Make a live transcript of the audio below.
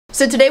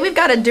So today we've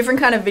got a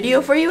different kind of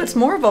video for you. It's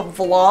more of a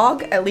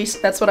vlog, at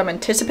least that's what I'm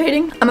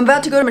anticipating. I'm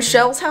about to go to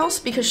Michelle's house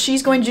because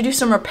she's going to do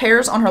some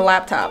repairs on her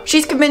laptop.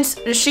 She's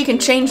convinced she can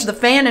change the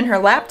fan in her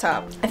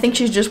laptop. I think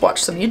she's just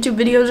watched some YouTube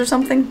videos or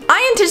something.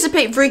 I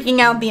anticipate freaking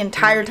out the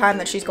entire time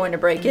that she's going to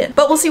break in,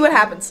 but we'll see what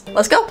happens.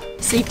 Let's go.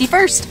 Safety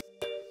first.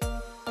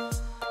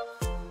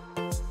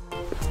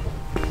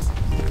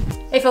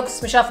 Hey folks,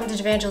 it's Michelle from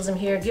Digivangelism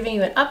here, giving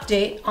you an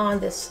update on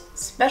this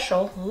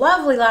special,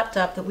 lovely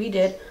laptop that we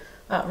did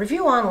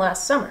review on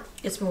last summer.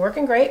 It's been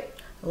working great.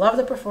 Love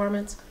the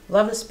performance,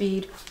 love the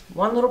speed.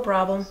 One little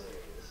problem,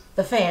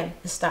 the fan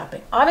is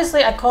stopping.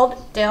 Obviously, I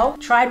called Dell,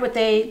 tried what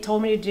they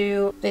told me to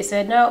do. They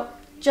said, no,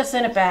 just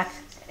send it back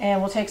and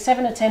we'll take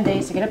 7 to 10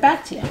 days to get it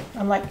back to you.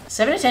 I'm like,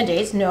 7 to 10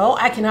 days? No,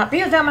 I cannot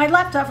be without my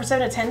laptop for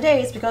 7 to 10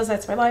 days because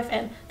that's my life,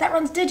 and that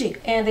runs Digi.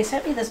 And they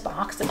sent me this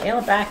box to mail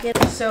it back in.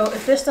 So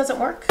if this doesn't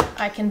work,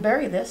 I can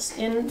bury this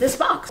in this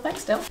box.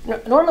 Thanks, Dell.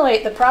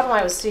 Normally, the problem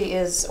I would see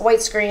is a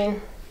white screen.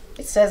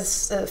 It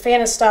says the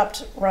fan has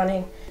stopped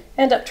running.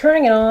 End up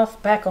turning it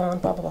off, back on,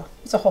 blah, blah, blah.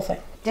 It's a whole thing.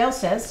 Dell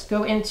says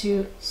go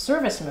into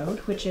service mode,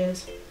 which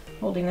is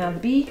holding down the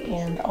B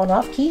and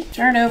on-off key.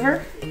 Turn it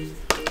over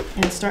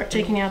and start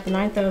taking out the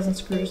 9,000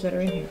 screws that are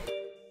in here.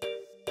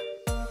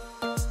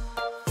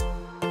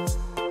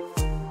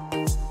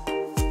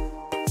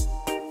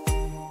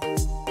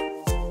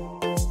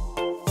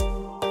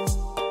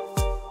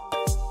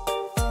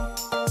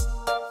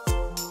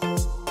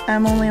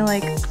 I'm only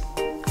like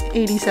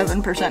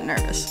 87%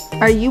 nervous.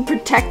 Are you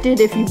protected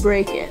if you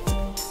break it?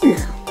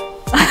 Yeah.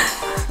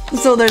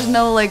 So there's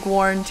no like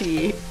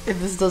warranty if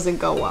this doesn't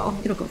go well.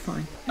 It'll go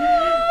fine.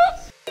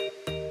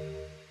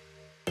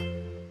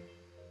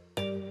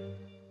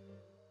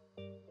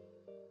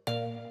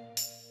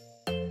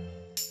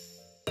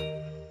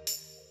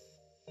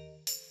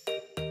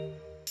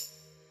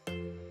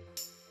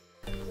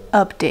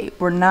 Update.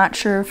 We're not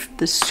sure if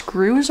the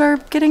screws are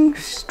getting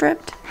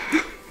stripped,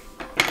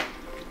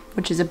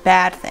 which is a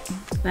bad thing.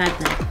 Bad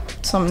thing.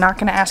 So I'm not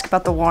gonna ask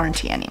about the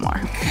warranty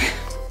anymore.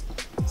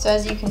 So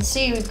as you can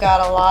see, we've got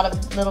a lot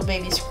of little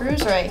baby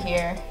screws right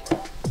here,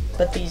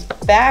 but these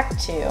back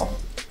two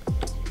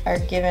are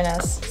giving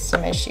us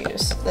some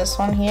issues. This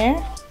one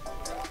here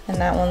and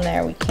that one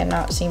there, we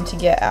cannot seem to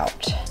get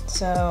out.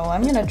 So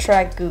I'm gonna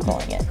try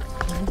Googling it.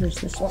 There's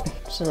this one.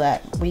 So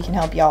that we can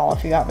help y'all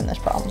if you're having this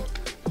problem.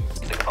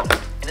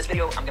 In this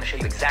video, I'm going to show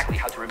you exactly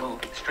how to remove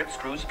stripped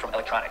screws from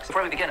electronics.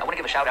 Before we begin, I want to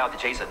give a shout out to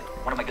Jason,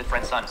 one of my good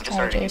friend's sons, who just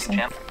started a YouTube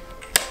channel.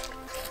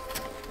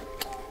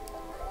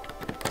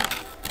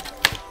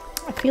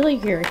 I feel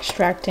like you're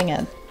extracting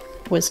a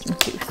wisdom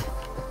tooth.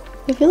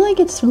 I feel like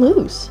it's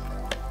loose.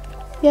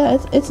 Yeah,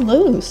 it's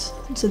loose.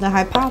 So the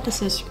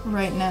hypothesis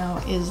right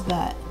now is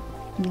that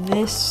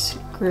this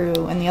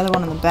screw and the other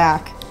one in the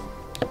back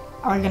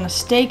are going to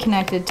stay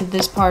connected to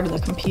this part of the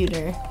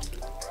computer,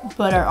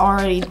 but are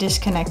already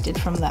disconnected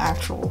from the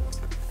actual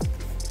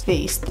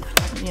base,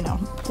 you know,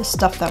 the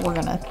stuff that we're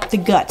gonna, the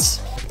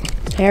guts.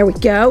 There we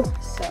go.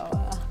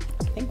 So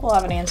I think we'll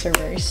have an answer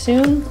very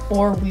soon,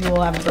 or we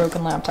will have a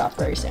broken laptop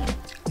very soon.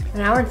 An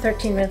hour and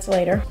 13 minutes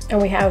later,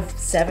 and we have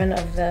 7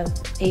 of the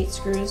 8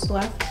 screws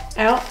left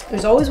out.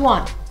 There's always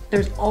one.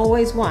 There's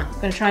always one.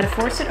 I'm gonna try to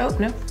force it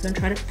open. I'm gonna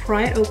try to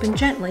pry it open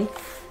gently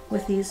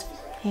with these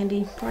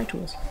handy pry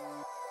tools.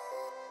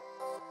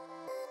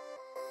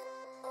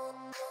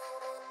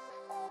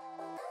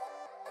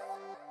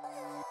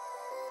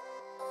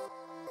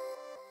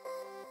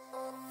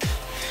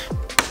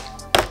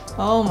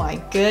 Oh my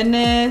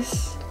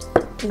goodness.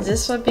 Is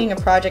this what being a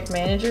project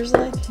manager's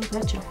like? I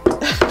betcha.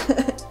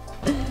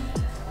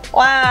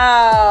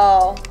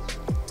 Wow.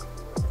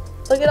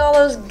 Look at all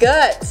those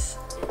guts.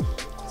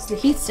 It's the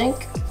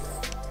heatsink.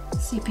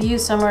 CPU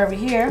somewhere over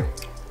here.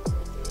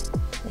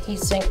 The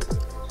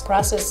heatsink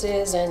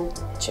processes and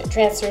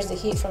transfers the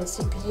heat from the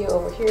CPU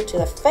over here to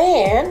the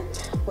fan,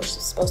 which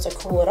is supposed to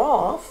cool it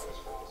off.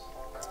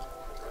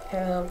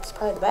 It's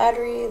probably the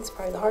battery, it's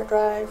probably the hard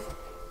drive.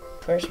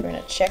 First, we're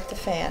gonna check the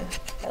fan.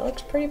 That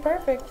looks pretty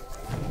perfect.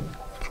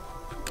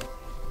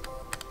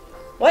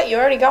 What, you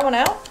already got one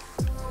out?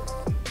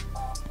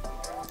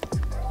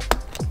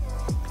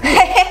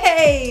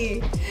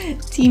 Hey!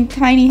 Team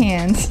Tiny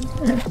Hands.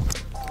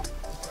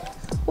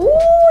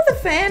 Ooh, the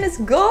fan is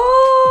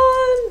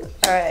gone!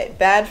 Alright,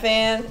 bad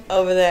fan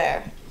over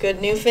there. Good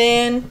new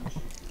fan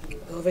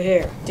Over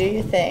here. do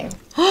your thing.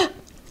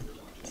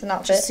 It's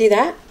not fit. See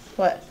that?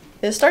 What?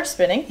 Did it start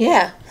spinning?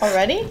 Yeah.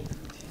 Already?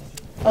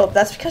 Oh,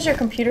 that's because your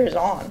computer is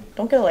on.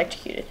 Don't get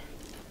electrocuted.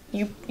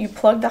 You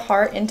plugged the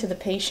heart into the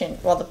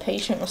patient while the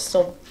patient was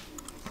still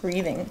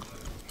breathing.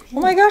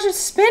 Oh my gosh, it's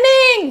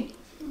spinning!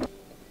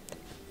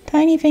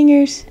 Tiny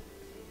fingers.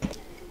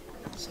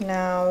 So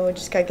now we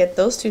just gotta get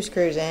those 2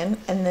 screws in,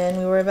 and then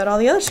we worry about all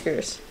the other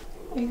screws.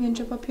 Are you gonna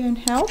jump up here and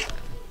help?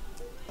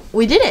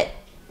 We did it!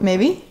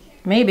 Maybe?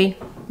 Maybe.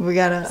 We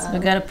gotta... We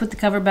gotta put the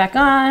cover back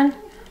on,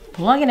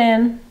 plug it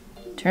in,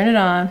 turn it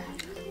on,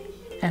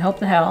 and hope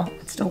the hell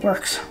it still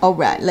works.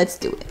 Alright, let's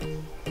do it.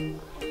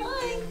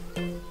 Hi.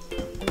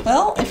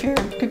 Well, if your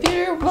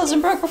computer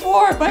wasn't broke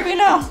before, it might be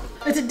now.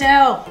 It's a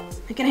Dell.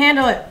 It can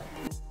handle it.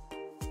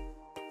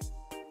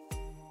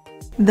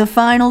 The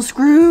final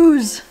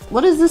screws.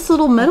 What is this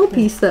little metal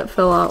piece that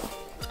fell out?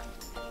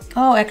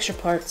 Oh, extra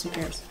parts. Who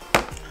cares?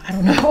 I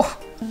don't know.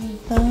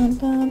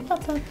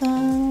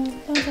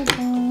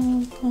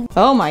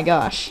 Oh my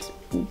gosh.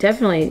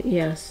 Definitely,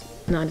 yes.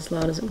 Not as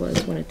loud as it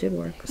was when it did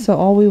work. So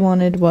all we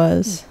wanted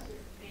was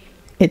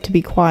it to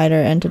be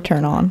quieter and to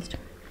turn on.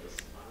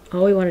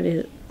 All we wanted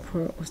it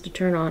for was to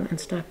turn on and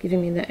stop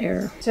giving me the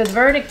error. So the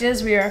verdict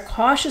is we are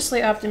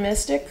cautiously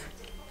optimistic.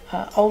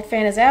 Old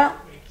fan is out.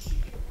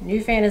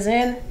 New fan is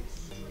in.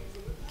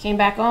 Came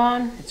back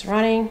on. It's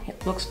running.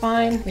 It looks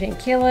fine. We didn't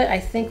kill it. I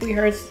think we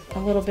heard a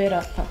little bit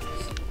of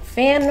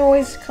fan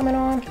noise coming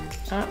on.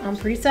 I'm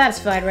pretty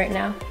satisfied right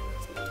now.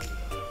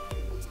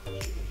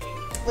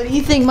 What do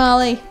you think,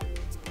 Molly?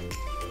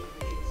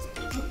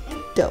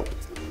 Dope.